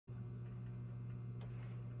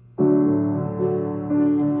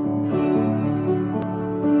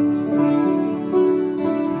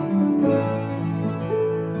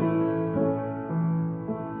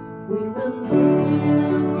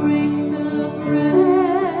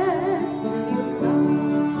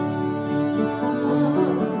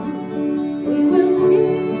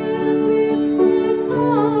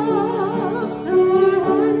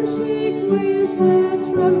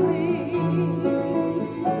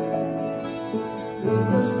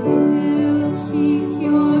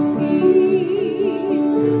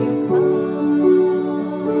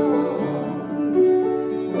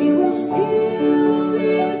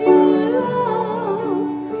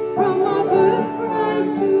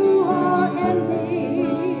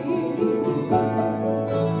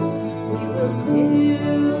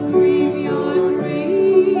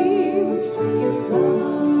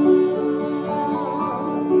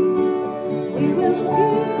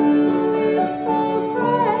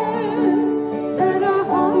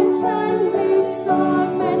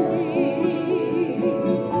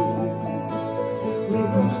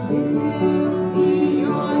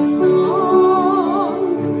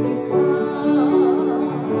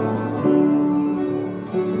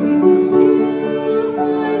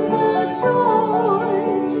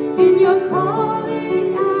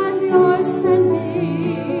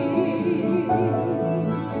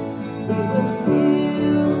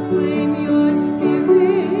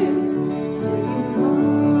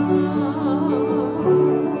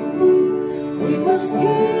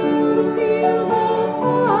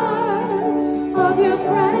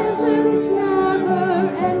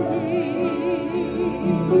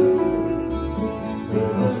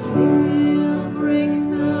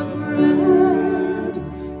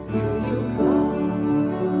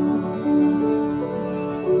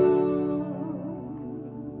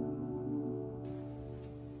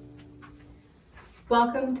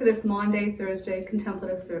Welcome to this Maundy Thursday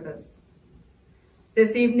contemplative service.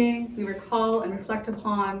 This evening, we recall and reflect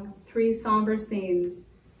upon three somber scenes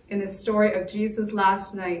in the story of Jesus'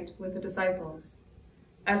 last night with the disciples,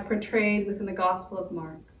 as portrayed within the Gospel of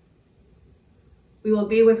Mark. We will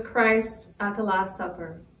be with Christ at the Last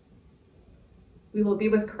Supper. We will be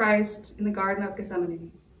with Christ in the Garden of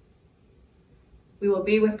Gethsemane. We will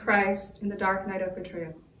be with Christ in the dark night of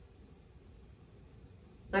betrayal.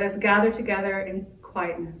 Let us gather together in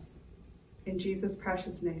quietness, in Jesus'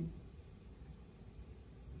 precious name.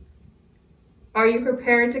 Are you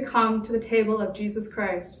prepared to come to the table of Jesus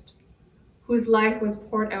Christ, whose life was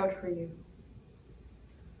poured out for you?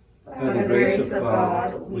 By the grace of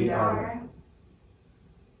God, we are.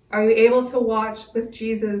 Are you able to watch with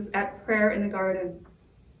Jesus at prayer in the garden,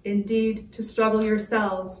 indeed to struggle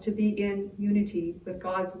yourselves to be in unity with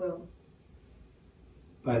God's will?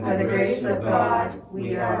 By the grace of God,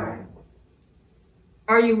 we are.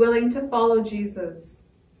 Are you willing to follow Jesus,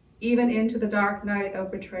 even into the dark night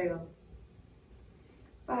of betrayal?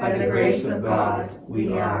 By the grace of God,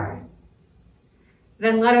 we are.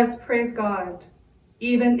 Then let us praise God,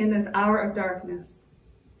 even in this hour of darkness.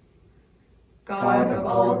 God of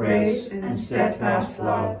all grace and steadfast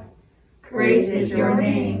love, great is your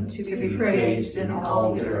name to be praised in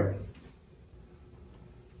all the earth.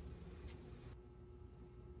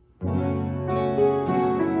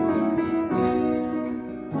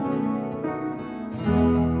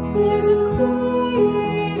 There's a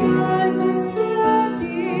quiet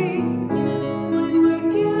understanding when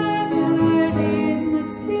we're gathered in the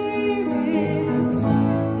Spirit.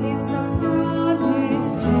 It's a promise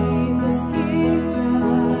Jesus gives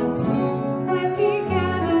us when we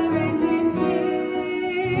gather in His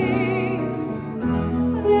name.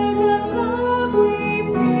 There's a love we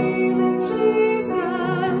feel in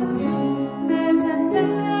Jesus. There's a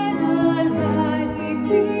manna that He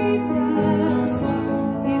feeds us.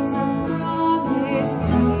 It's a promise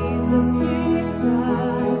Jesus gives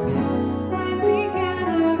us when we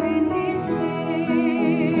gather in His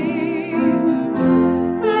name.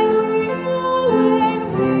 And we know when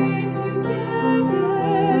we're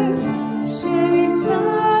together, sharing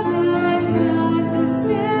love and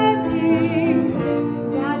understanding,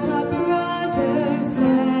 that our brothers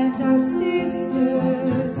and our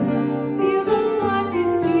sisters feel the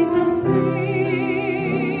oneness Jesus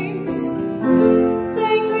brings.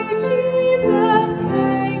 Thank you,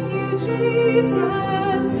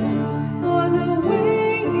 Jesus, for the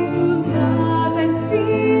way you love and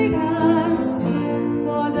feed us,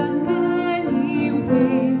 for the many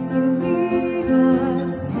ways you lead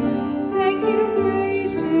us. Thank you,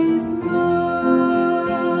 gracious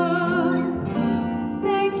Lord.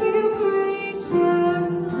 Thank you, gracious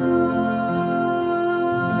Lord.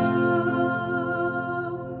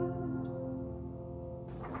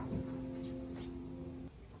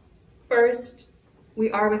 First,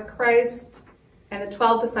 we are with Christ and the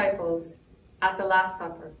 12 disciples at the Last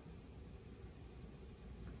Supper.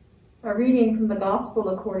 A reading from the Gospel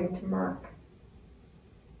according to Mark.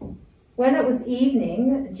 When it was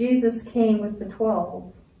evening, Jesus came with the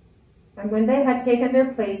 12. And when they had taken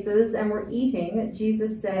their places and were eating,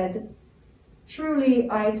 Jesus said, "Truly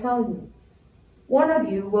I tell you, one of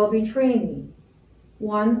you will betray me."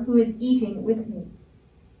 one who is eating with me."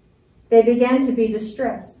 They began to be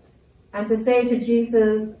distressed and to say to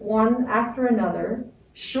Jesus one after another,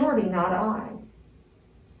 "Surely not I."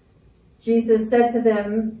 Jesus said to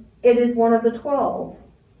them, "It is one of the 12,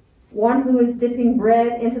 one who is dipping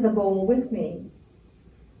bread into the bowl with me.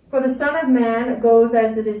 For the Son of Man goes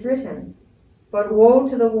as it is written, but woe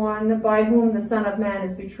to the one by whom the Son of Man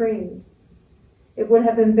is betrayed. It would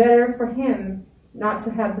have been better for him not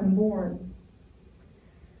to have been born."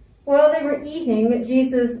 While they were eating,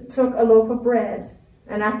 Jesus took a loaf of bread,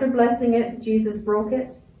 and after blessing it, Jesus broke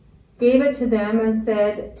it, gave it to them, and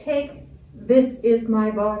said, "Take, this is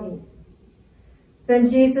my body." Then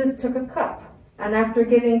Jesus took a cup, and after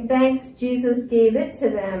giving thanks, Jesus gave it to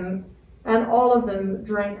them, and all of them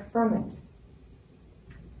drank from it.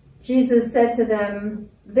 Jesus said to them,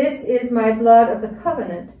 "This is my blood of the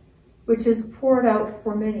covenant, which is poured out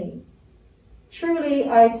for many. Truly,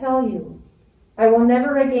 I tell you, I will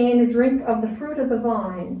never again drink of the fruit of the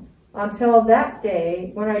vine until that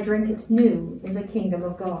day when I drink it new in the kingdom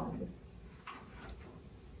of God."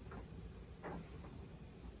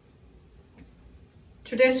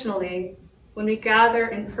 Traditionally, when we gather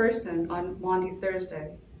in person on Maundy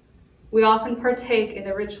Thursday, we often partake in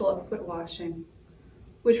the ritual of foot washing,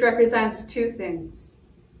 which represents two things.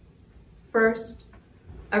 First,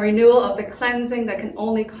 a renewal of the cleansing that can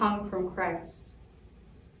only come from Christ.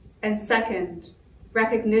 And second,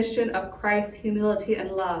 recognition of Christ's humility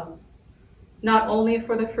and love, not only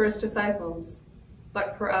for the first disciples,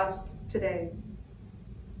 but for us today.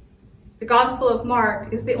 The Gospel of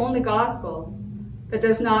Mark is the only gospel that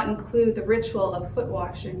does not include the ritual of foot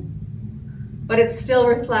washing, but it still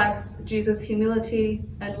reflects Jesus' humility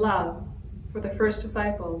and love for the first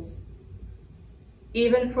disciples,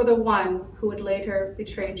 even for the one who would later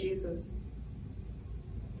betray Jesus.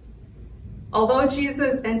 Although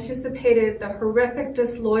Jesus anticipated the horrific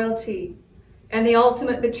disloyalty and the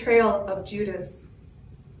ultimate betrayal of Judas,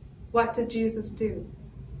 what did Jesus do?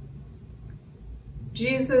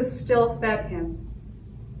 Jesus still fed him.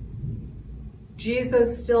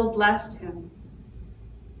 Jesus still blessed him.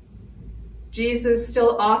 Jesus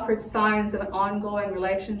still offered signs of an ongoing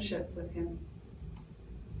relationship with him.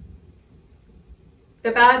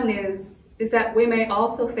 The bad news is that we may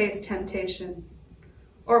also face temptation,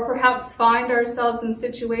 or perhaps find ourselves in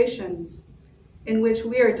situations in which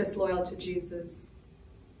we are disloyal to Jesus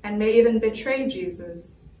and may even betray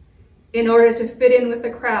Jesus in order to fit in with the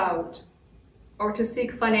crowd or to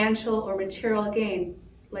seek financial or material gain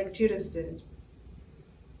like Judas did.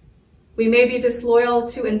 We may be disloyal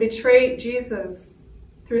to and betray Jesus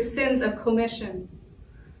through sins of commission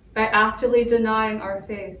by actively denying our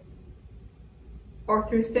faith, or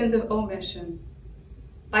through sins of omission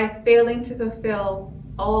by failing to fulfill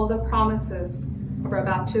all of the promises of our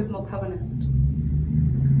baptismal covenant.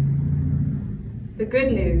 The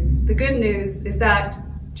good news is that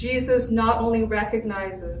Jesus not only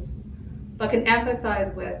recognizes, but can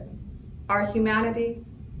empathize with our humanity,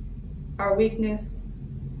 our weakness,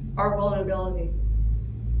 our vulnerability.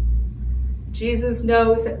 Jesus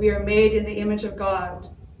knows that we are made in the image of God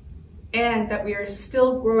and that we are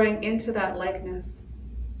still growing into that likeness,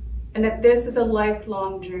 and that this is a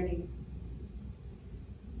lifelong journey.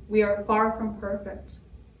 We are far from perfect.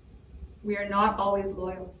 We are not always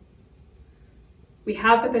loyal. We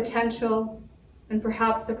have the potential and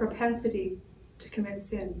perhaps the propensity to commit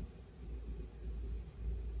sin.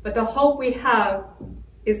 But the hope we have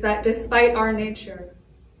is that despite our nature,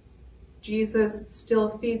 Jesus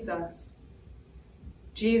still feeds us.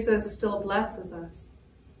 Jesus still blesses us.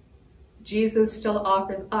 Jesus still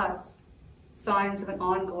offers us signs of an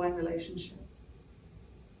ongoing relationship.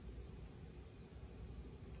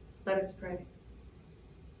 Let us pray.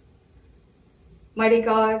 Mighty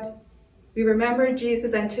God, we remember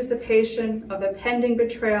Jesus' anticipation of the pending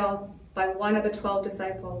betrayal by one of the 12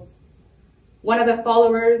 disciples, one of the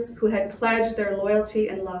followers who had pledged their loyalty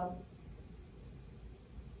and love.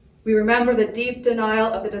 We remember the deep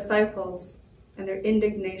denial of the disciples and their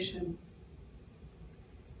indignation.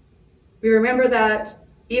 We remember that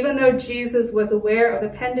even though Jesus was aware of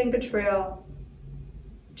the pending betrayal,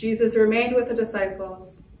 Jesus remained with the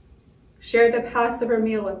disciples, shared the Passover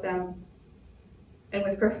meal with them, and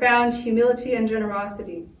with profound humility and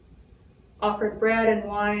generosity, offered bread and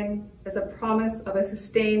wine as a promise of a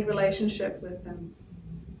sustained relationship with them.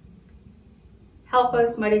 Help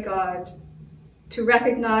us, mighty God, to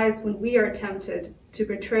recognize when we are tempted to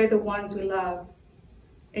betray the ones we love,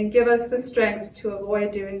 and give us the strength to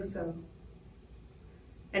avoid doing so.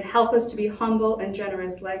 And help us to be humble and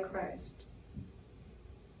generous like Christ.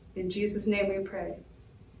 In Jesus' name we pray.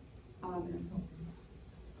 Amen.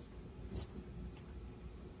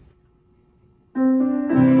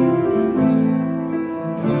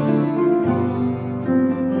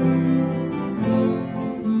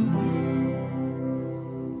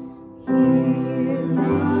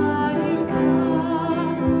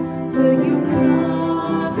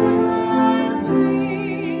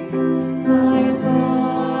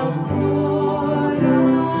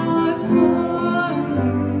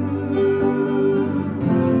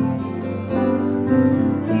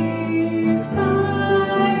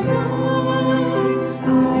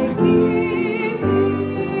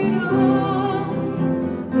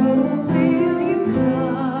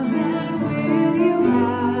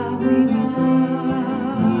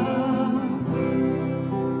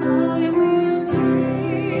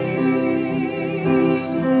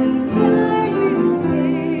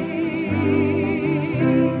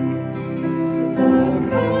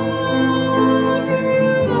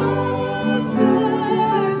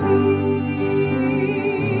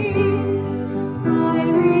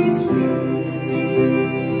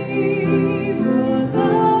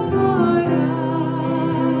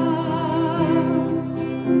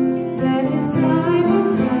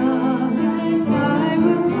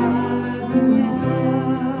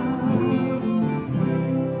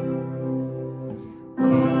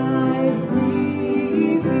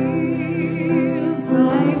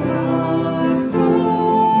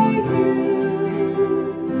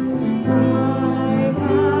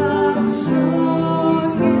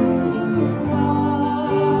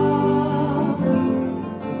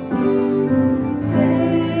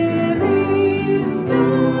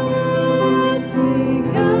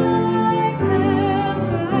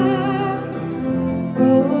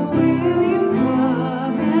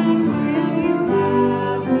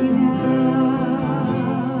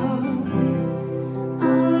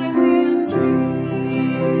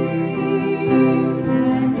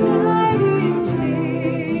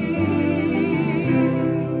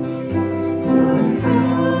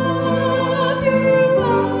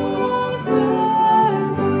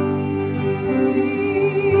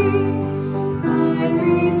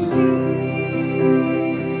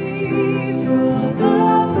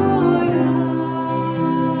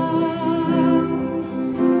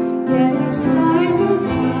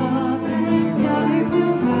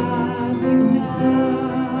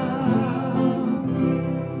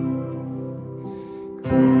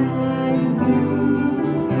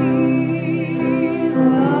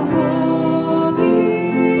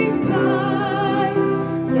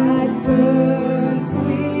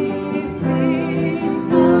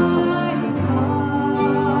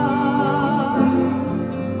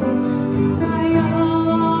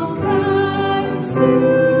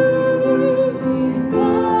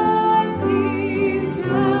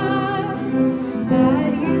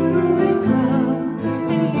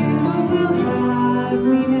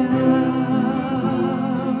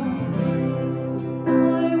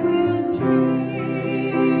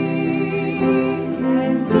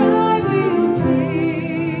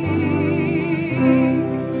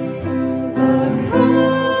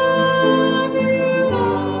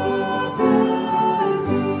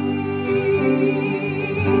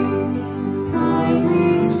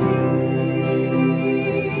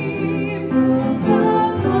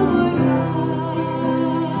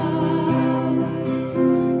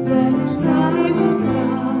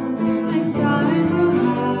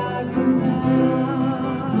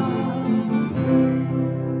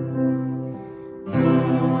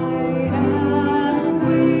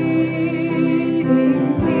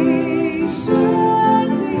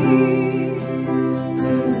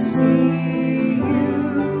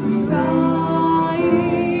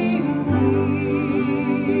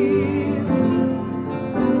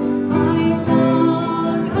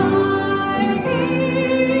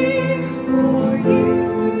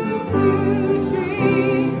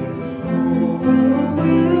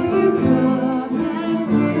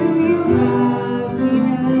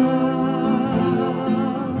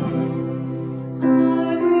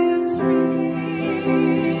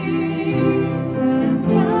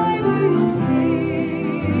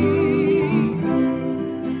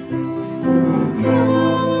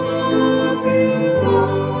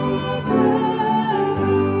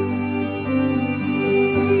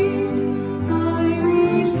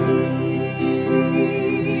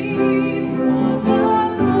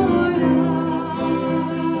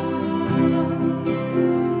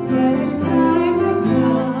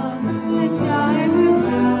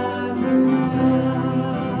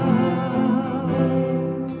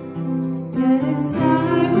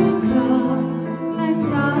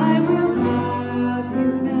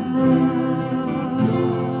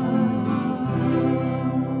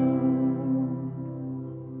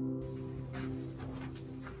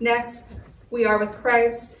 Next, we are with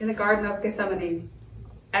Christ in the Garden of Gethsemane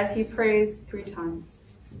as he prays 3 times.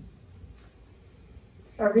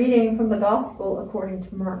 A reading from the Gospel according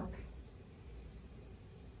to Mark.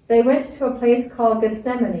 They went to a place called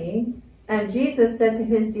Gethsemane, and Jesus said to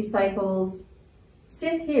his disciples,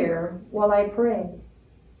 "Sit here while I pray."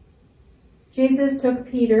 Jesus took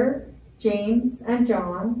Peter, James, and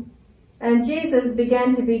John, and Jesus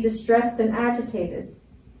began to be distressed and agitated.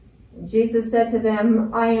 And Jesus said to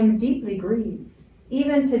them, "I am deeply grieved,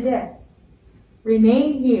 even to death.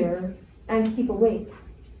 Remain here and keep awake."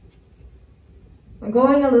 And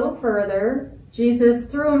going a little further, Jesus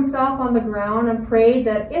threw himself on the ground and prayed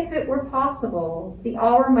that if it were possible, the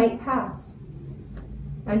hour might pass.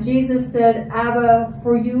 And Jesus said, "Abba,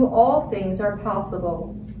 for you all things are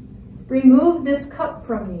possible. Remove this cup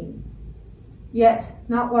from me. Yet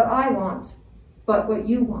not what I want, but what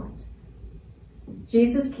you want."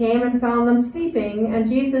 Jesus came and found them sleeping, and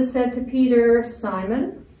Jesus said to Peter,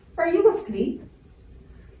 "Simon, are you asleep?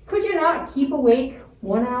 Could you not keep awake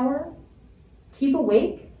 1 hour? Keep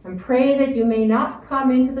awake and pray that you may not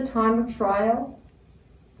come into the time of trial.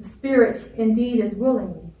 The spirit indeed is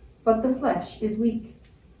willing, but the flesh is weak."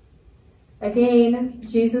 Again,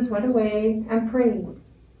 Jesus went away and prayed,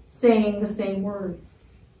 saying the same words.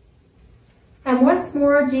 And once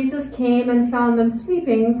more Jesus came and found them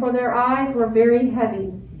sleeping, for their eyes were very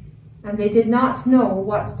heavy, and they did not know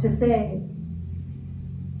what to say.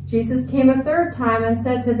 Jesus came a 3rd time and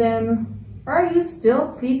said to them, "Are you still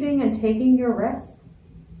sleeping and taking your rest?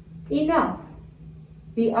 Enough,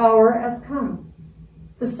 the hour has come.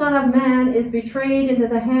 The Son of Man is betrayed into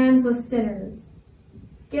the hands of sinners.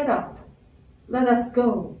 Get up, let us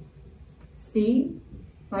go. See,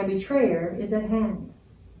 my betrayer is at hand."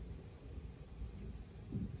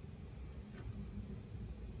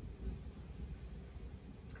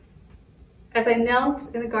 As I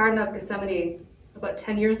knelt in the Garden of Gethsemane about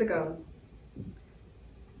 10 years ago,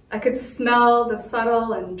 I could smell the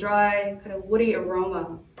subtle and dry, kind of woody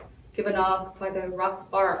aroma given off by the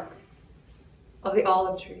rough bark of the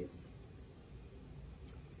olive trees.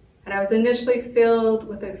 And I was initially filled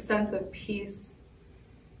with a sense of peace,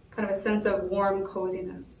 kind of a sense of warm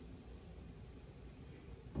coziness.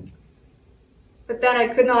 But then I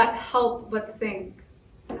could not help but think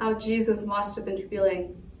how Jesus must have been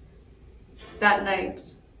feeling that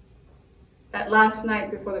night, that last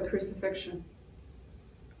night before the crucifixion.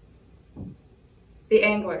 The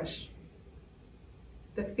anguish,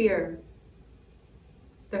 the fear,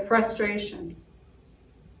 the frustration,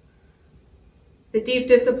 the deep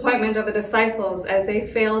disappointment of the disciples as they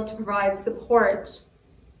failed to provide support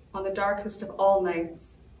on the darkest of all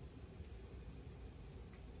nights.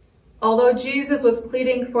 Although Jesus was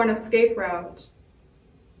pleading for an escape route,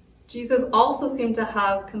 Jesus also seemed to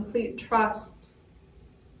have complete trust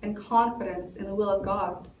and confidence in the will of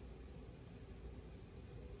God.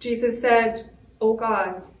 Jesus said, "O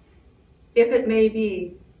God, if it may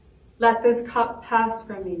be, let this cup pass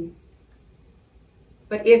from me.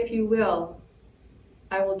 But if you will,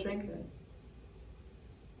 I will drink it."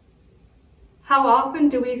 How often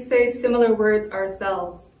do we say similar words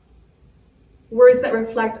ourselves? Words that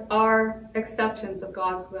reflect our acceptance of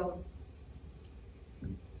God's will.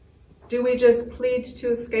 Do we just plead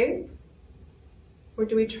to escape, or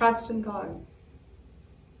do we trust in God?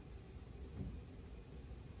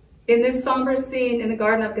 In this somber scene in the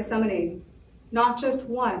Garden of Gethsemane, not just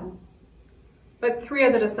one, but 3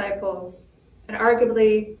 of the disciples, and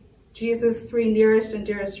arguably Jesus' three nearest and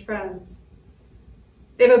dearest friends.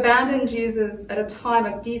 They've abandoned Jesus at a time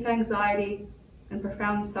of deep anxiety and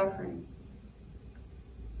profound suffering.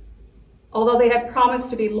 Although they had promised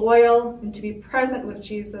to be loyal and to be present with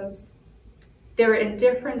Jesus, they were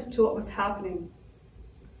indifferent to what was happening,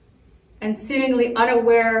 and seemingly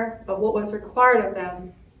unaware of what was required of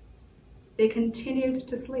them, they continued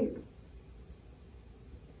to sleep.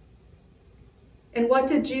 And what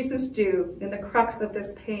did Jesus do in the crux of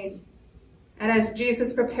this pain? And as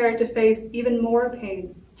Jesus prepared to face even more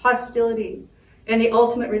pain, hostility, and the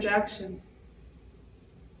ultimate rejection,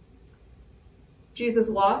 Jesus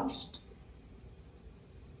watched,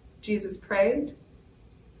 Jesus prayed,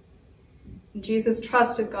 and Jesus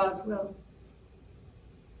trusted God's will.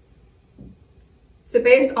 So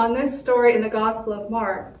based on this story in the Gospel of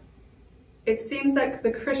Mark, it seems like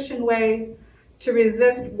the Christian way to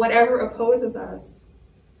resist whatever opposes us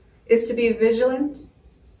is to be vigilant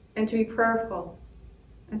and to be prayerful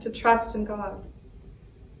and to trust in God.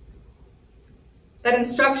 That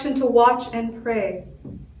instruction to watch and pray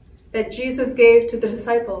that Jesus gave to the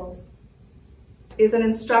disciples is an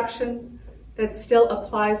instruction that still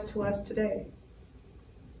applies to us today.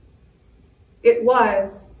 It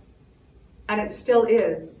was, and it still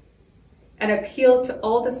is, an appeal to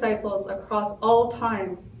all disciples across all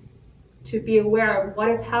time to be aware of what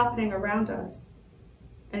is happening around us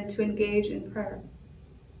and to engage in prayer.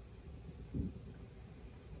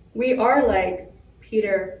 We are like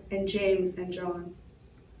Peter and James and John,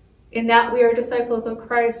 in that we are disciples of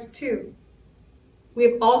Christ too. We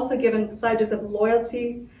have also given pledges of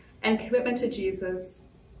loyalty and commitment to Jesus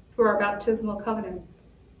through our baptismal covenant.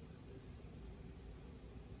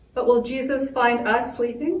 But will Jesus find us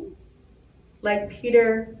sleeping, like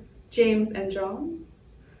Peter, James, and John,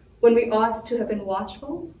 when we ought to have been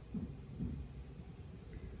watchful?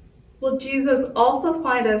 Will Jesus also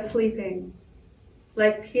find us sleeping,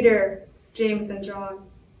 like Peter, James, and John,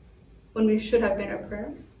 when we should have been at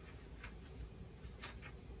prayer?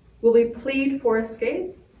 Will we plead for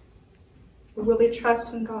escape, or will we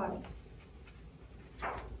trust in God?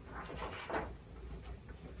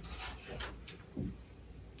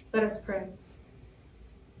 Let us pray.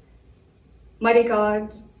 Mighty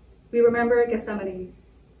God, we remember Gethsemane.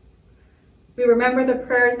 We remember the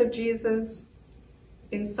prayers of Jesus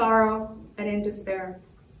in sorrow and in despair.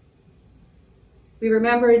 We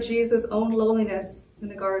remember Jesus' own loneliness in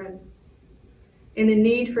the garden, in the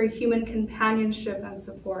need for human companionship and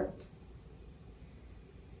support.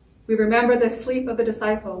 We remember the sleep of the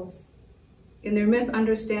disciples in their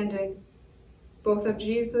misunderstanding, both of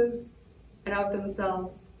Jesus and of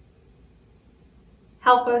themselves.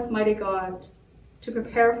 Help us, mighty God, to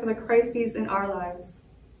prepare for the crises in our lives,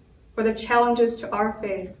 for the challenges to our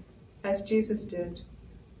faith, as Jesus did,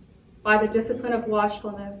 by the discipline of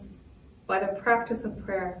watchfulness, by the practice of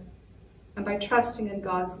prayer, and by trusting in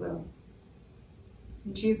God's will.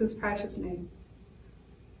 In Jesus' precious name,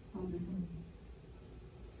 amen.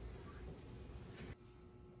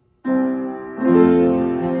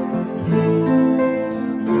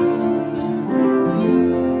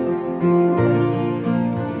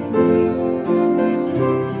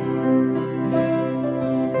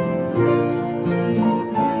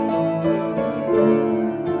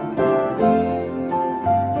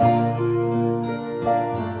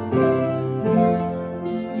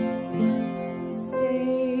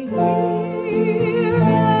 Stay here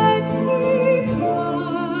and keep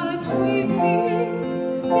watch with me.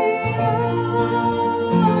 The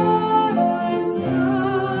hours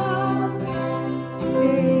come.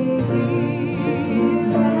 Stay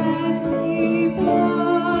here and keep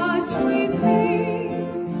watch with me.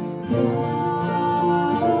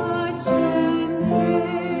 Watch and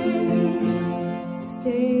pray.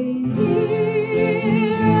 Stay here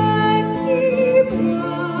and keep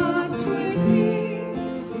watch with me.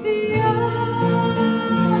 The hours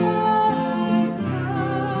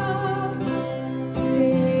come.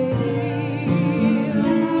 Stay here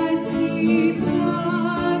and keep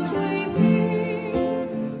watch with me.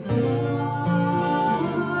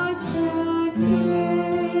 Watch and pray.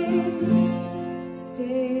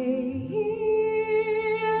 Stay here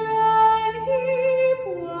and keep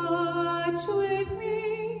watch with me.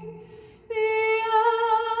 The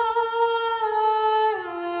hour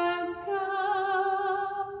has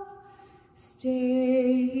come.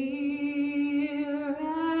 Stay here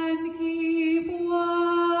and keep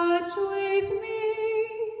watch with me.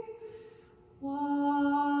 Watch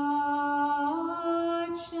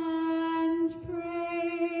and pray.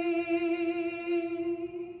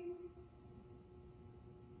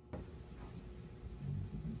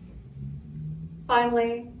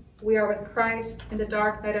 Finally, we are with Christ in the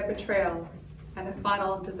dark night of betrayal and the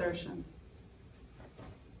final desertion.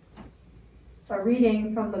 A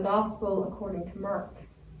reading from the Gospel according to Mark.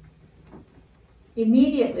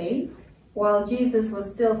 Immediately, while Jesus was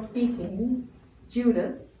still speaking,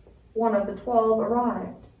 Judas, one of the 12,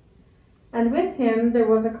 arrived. And with him there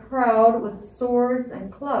was a crowd with swords and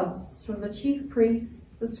clubs from the chief priests,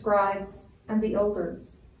 the scribes, and the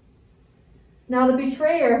elders. Now the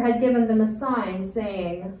betrayer had given them a sign,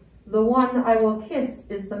 saying, "The one I will kiss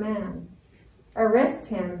is the man. Arrest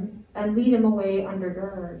him and lead him away under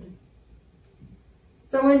guard."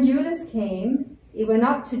 So when Judas came, he went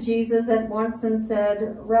up to Jesus at once and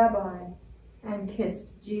said, "Rabbi," and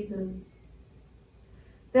kissed Jesus.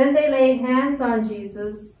 Then they laid hands on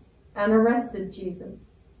Jesus and arrested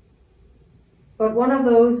Jesus. But one of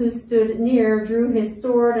those who stood near drew his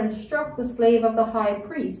sword and struck the slave of the high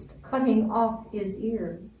priest, cutting off his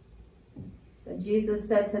ear. Then Jesus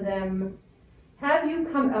said to them, "Have you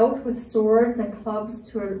come out with swords and clubs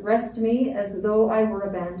to arrest me as though I were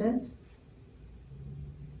a bandit?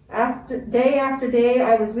 After day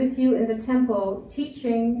I was with you in the temple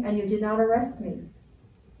teaching, and you did not arrest me.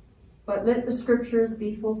 But let the scriptures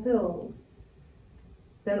be fulfilled."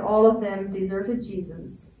 Then all of them deserted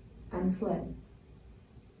Jesus and fled.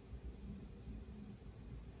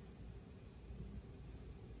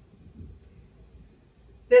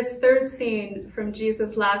 This third scene from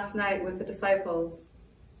Jesus' last night with the disciples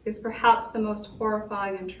is perhaps the most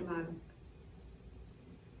horrifying and traumatic.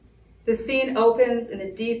 The scene opens in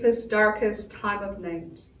the deepest, darkest time of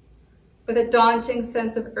night, with a daunting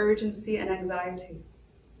sense of urgency and anxiety.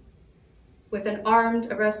 With an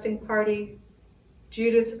armed arresting party,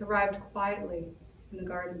 Judas arrived quietly in the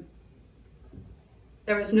garden.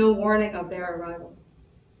 There was no warning of their arrival.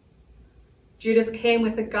 Judas came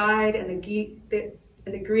with a guide and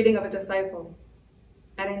the greeting of a disciple,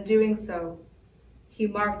 and in doing so, he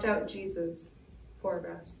marked out Jesus for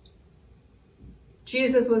arrest.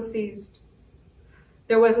 Jesus was seized.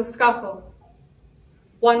 There was a scuffle.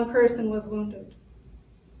 One person was wounded.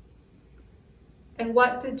 And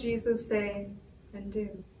what did Jesus say and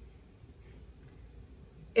do?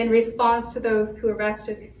 In response to those who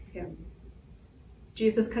arrested him,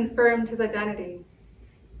 Jesus confirmed his identity,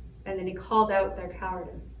 and then he called out their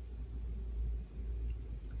cowardice.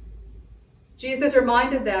 Jesus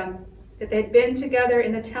reminded them that they had been together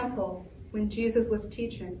in the temple when Jesus was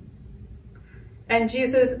teaching. And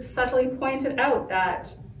Jesus subtly pointed out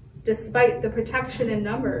that, despite the protection in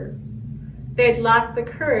numbers, they had lacked the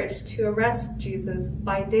courage to arrest Jesus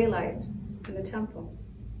by daylight in the temple.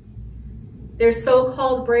 Their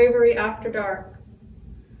so-called bravery after dark,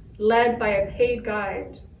 led by a paid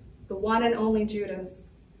guide, the one and only Judas,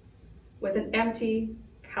 was an empty,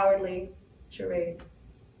 cowardly charade.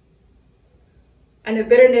 And the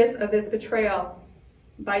bitterness of this betrayal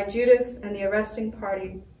by Judas and the arresting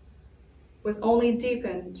party was only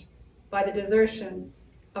deepened by the desertion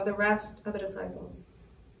of the rest of the disciples.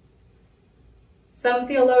 Some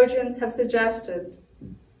theologians have suggested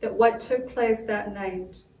that what took place that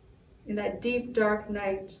night, in that deep, dark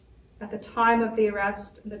night, at the time of the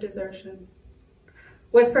arrest and the desertion,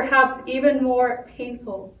 was perhaps even more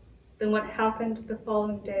painful than what happened the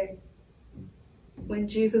following day, when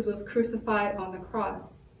Jesus was crucified on the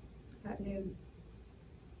cross at noon.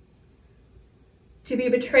 To be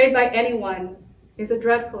betrayed by anyone is a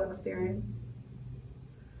dreadful experience.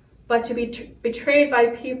 But to be betrayed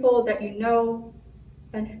by people that you know,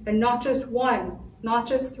 and not just one, not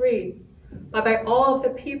just three, but by all of the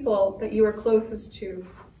people that you are closest to,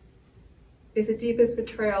 is the deepest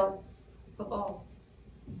betrayal of all.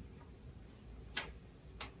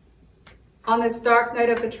 On this dark night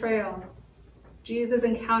of betrayal, Jesus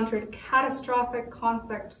encountered catastrophic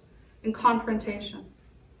conflict and confrontation.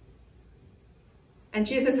 And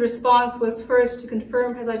Jesus' response was first to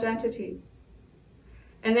confirm his identity,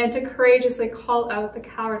 and then to courageously call out the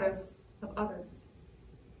cowardice of others.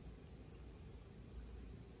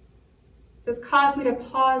 This caused me to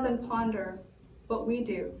pause and ponder what we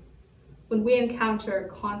do when we encounter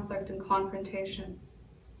conflict and confrontation.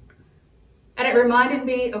 And it reminded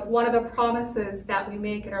me of one of the promises that we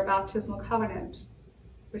make in our baptismal covenant,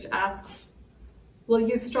 which asks, "Will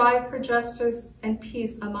you strive for justice and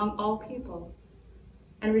peace among all people,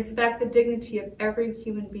 and respect the dignity of every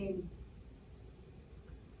human being?"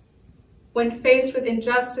 When faced with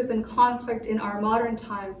injustice and conflict in our modern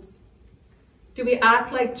times, do we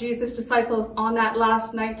act like Jesus' disciples on that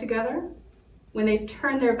last night together, when they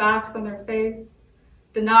turned their backs on their faith,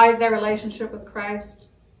 denied their relationship with Christ,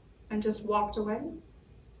 and just walked away?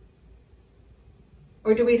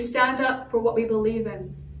 Or do we stand up for what we believe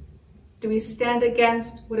in Do we stand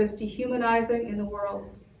against what is dehumanizing in the world?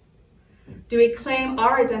 Do we claim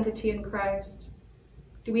our identity in Christ?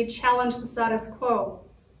 Do we challenge the status quo?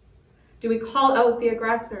 Do we call out the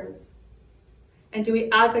aggressors? And do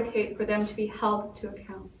we advocate for them to be held to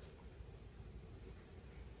account?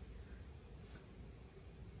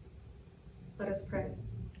 Let us pray.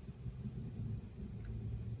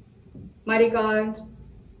 Mighty God,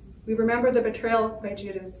 we remember the betrayal by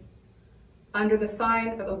Judas under the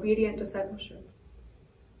sign of obedient discipleship.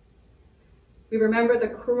 We remember the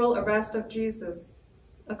cruel arrest of Jesus,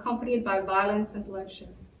 accompanied by violence and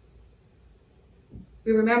bloodshed.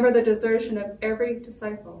 We remember the desertion of every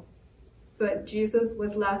disciple, so that Jesus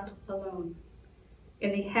was left alone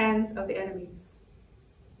in the hands of the enemies.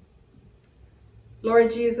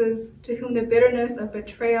 Lord Jesus, to whom the bitterness of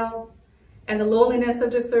betrayal and the loneliness of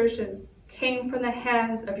desertion came from the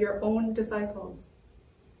hands of your own disciples,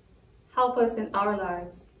 help us in our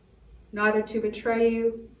lives, neither to betray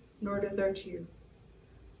you nor desert you,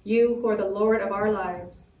 you who are the Lord of our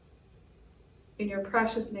lives. In your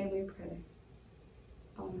precious name we pray.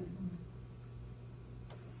 Amen.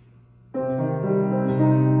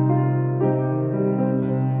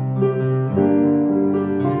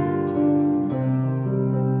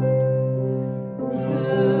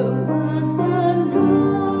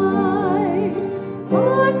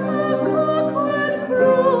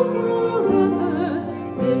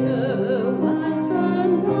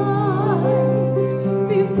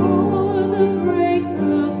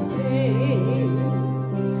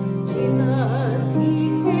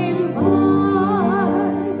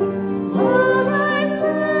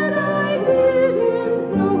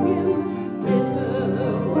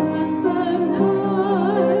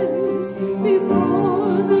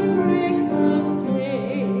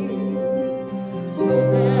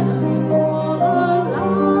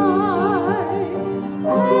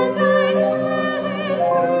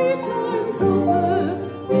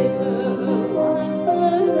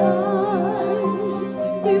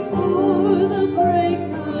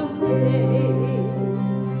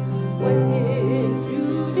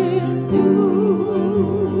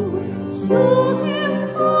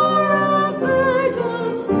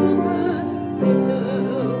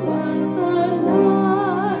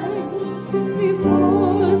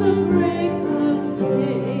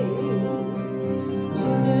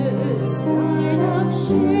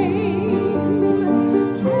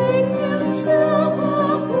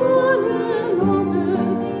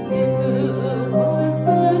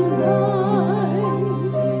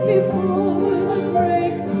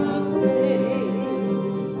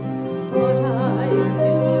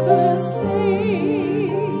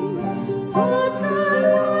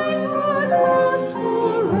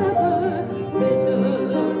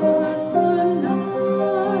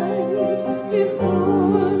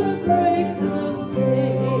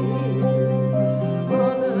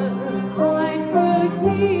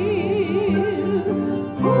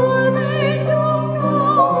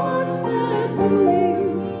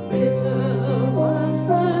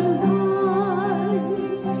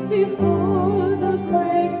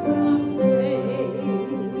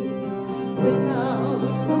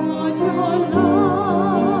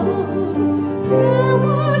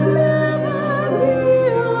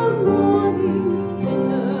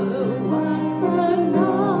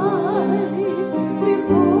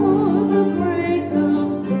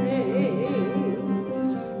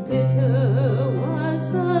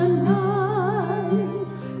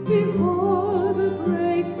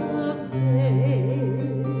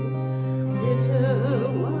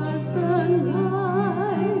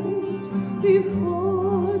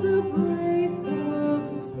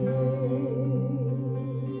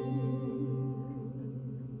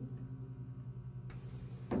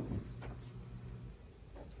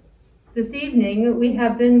 This evening, we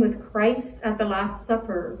have been with Christ at the Last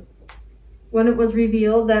Supper, when it was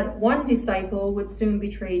revealed that one disciple would soon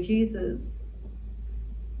betray Jesus.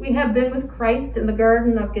 We have been with Christ in the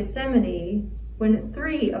Garden of Gethsemane, when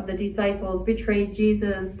 3 of the disciples betrayed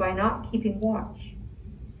Jesus by not keeping watch.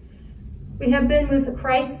 We have been with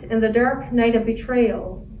Christ in the dark night of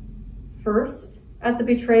betrayal, first at the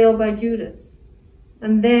betrayal by Judas,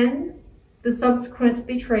 and then the subsequent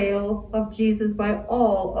betrayal of Jesus by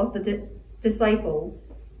all of the disciples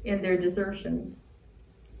in their desertion.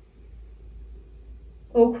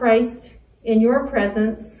 O Christ, in your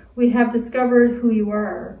presence, we have discovered who you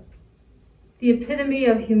are, the epitome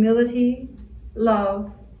of humility,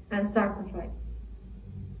 love, and sacrifice.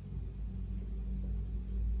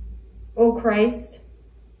 O Christ,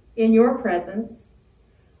 in your presence,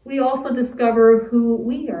 we also discover who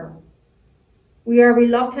we are, We are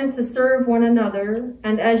reluctant to serve one another,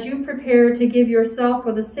 and as you prepare to give yourself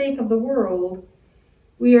for the sake of the world,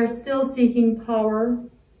 we are still seeking power,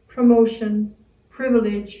 promotion,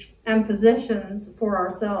 privilege, and possessions for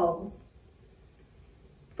ourselves.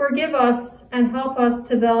 Forgive us and help us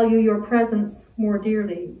to value your presence more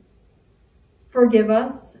dearly. Forgive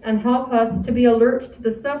us and help us to be alert to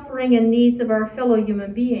the suffering and needs of our fellow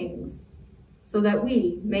human beings, so that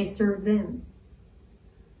we may serve them.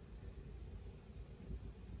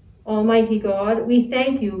 Almighty God, we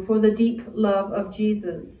thank you for the deep love of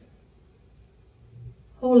Jesus.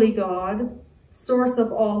 Holy God, source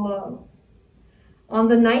of all love, on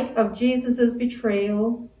the night of Jesus'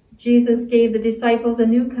 betrayal, Jesus gave the disciples a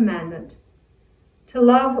new commandment, to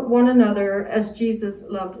love one another as Jesus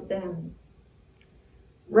loved them.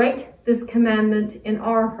 Write this commandment in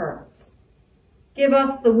our hearts. Give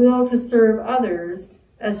us the will to serve others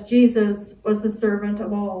as Jesus was the servant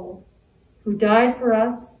of all, who died for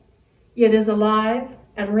us, yet is alive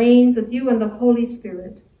and reigns with you in the Holy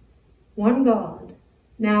Spirit, one God,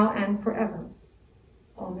 now and forever.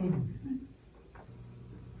 Amen.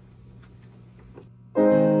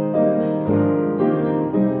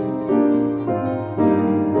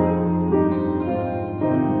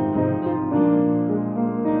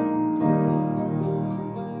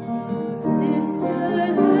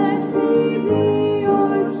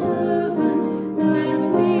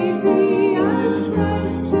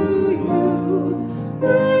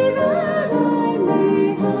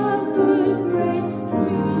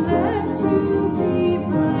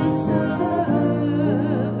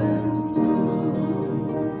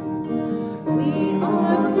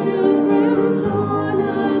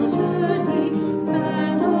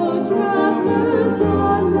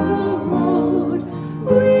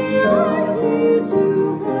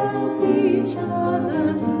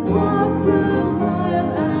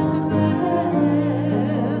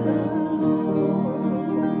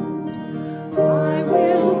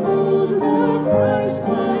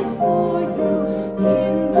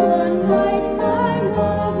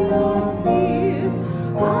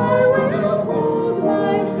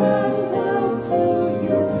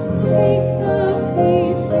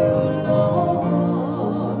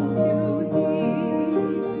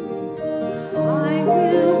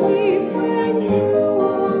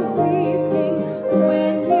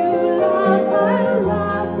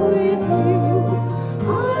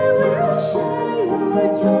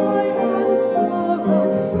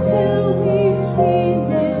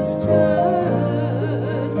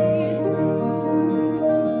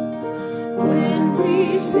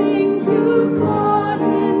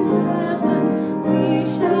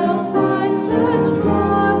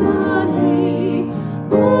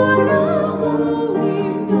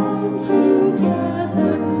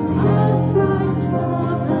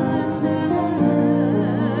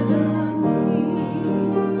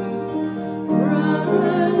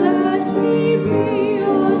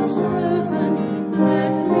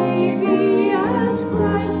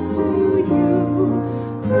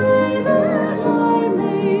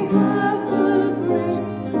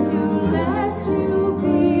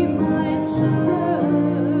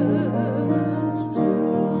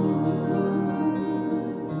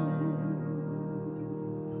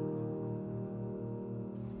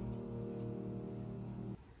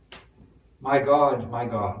 My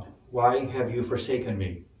God, why have you forsaken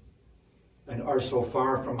me, and are so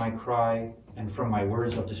far from my cry and from my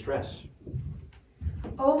words of distress?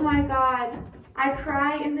 O my God, I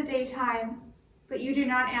cry in the daytime, but you do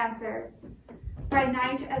not answer, by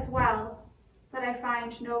night as well, but I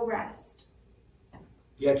find no rest.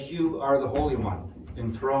 Yet you are the Holy One,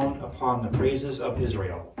 enthroned upon the praises of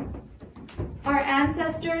Israel. Our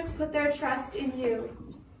ancestors put their trust in you.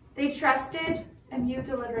 They trusted, and you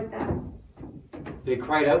delivered them. They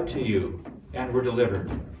cried out to you and were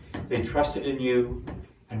delivered. They trusted in you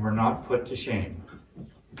and were not put to shame.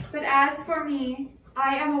 But as for me,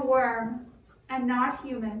 I am a worm and not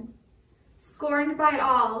human, scorned by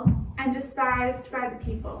all and despised by the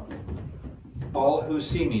people. All who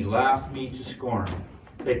see me laugh me to scorn.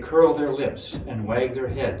 They curl their lips and wag their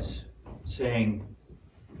heads, saying,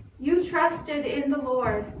 You trusted in the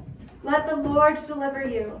Lord. Let the Lord deliver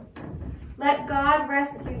you. Let God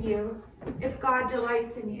rescue you, if God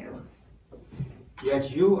delights in you.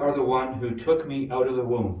 Yet you are the one who took me out of the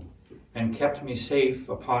womb and kept me safe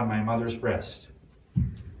upon my mother's breast.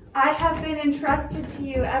 I have been entrusted to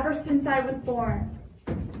you ever since I was born.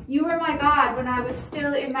 You were my God when I was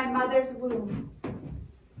still in my mother's womb.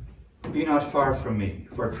 Be not far from me,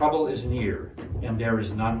 for trouble is near, and there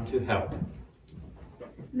is none to help.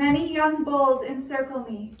 Many young bulls encircle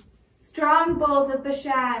me. Strong bulls of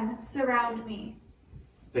Bashan surround me.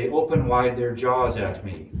 They open wide their jaws at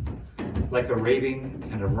me, like a raving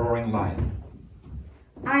and a roaring lion.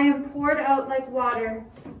 I am poured out like water.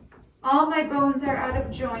 All my bones are out of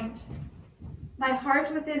joint. My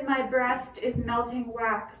heart within my breast is melting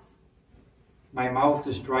wax. My mouth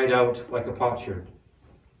is dried out like a potsherd.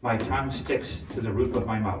 My tongue sticks to the roof of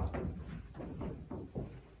my mouth.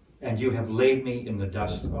 And you have laid me in the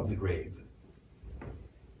dust of the grave.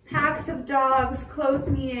 Packs of dogs close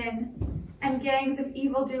me in, and gangs of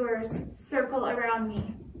evildoers circle around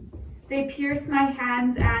me. They pierce my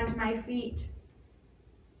hands and my feet.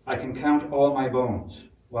 I can count all my bones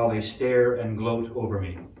while they stare and gloat over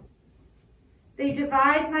me. They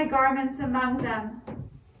divide my garments among them.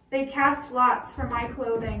 They cast lots for my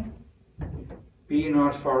clothing. Be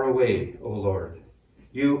not far away, O Lord.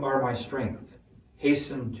 You are my strength.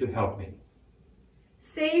 Hasten to help me.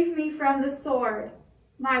 Save me from the sword,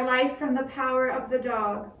 my life from the power of the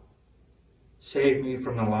dog. Save me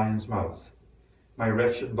from the lion's mouth, my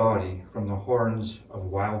wretched body from the horns of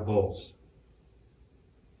wild bulls.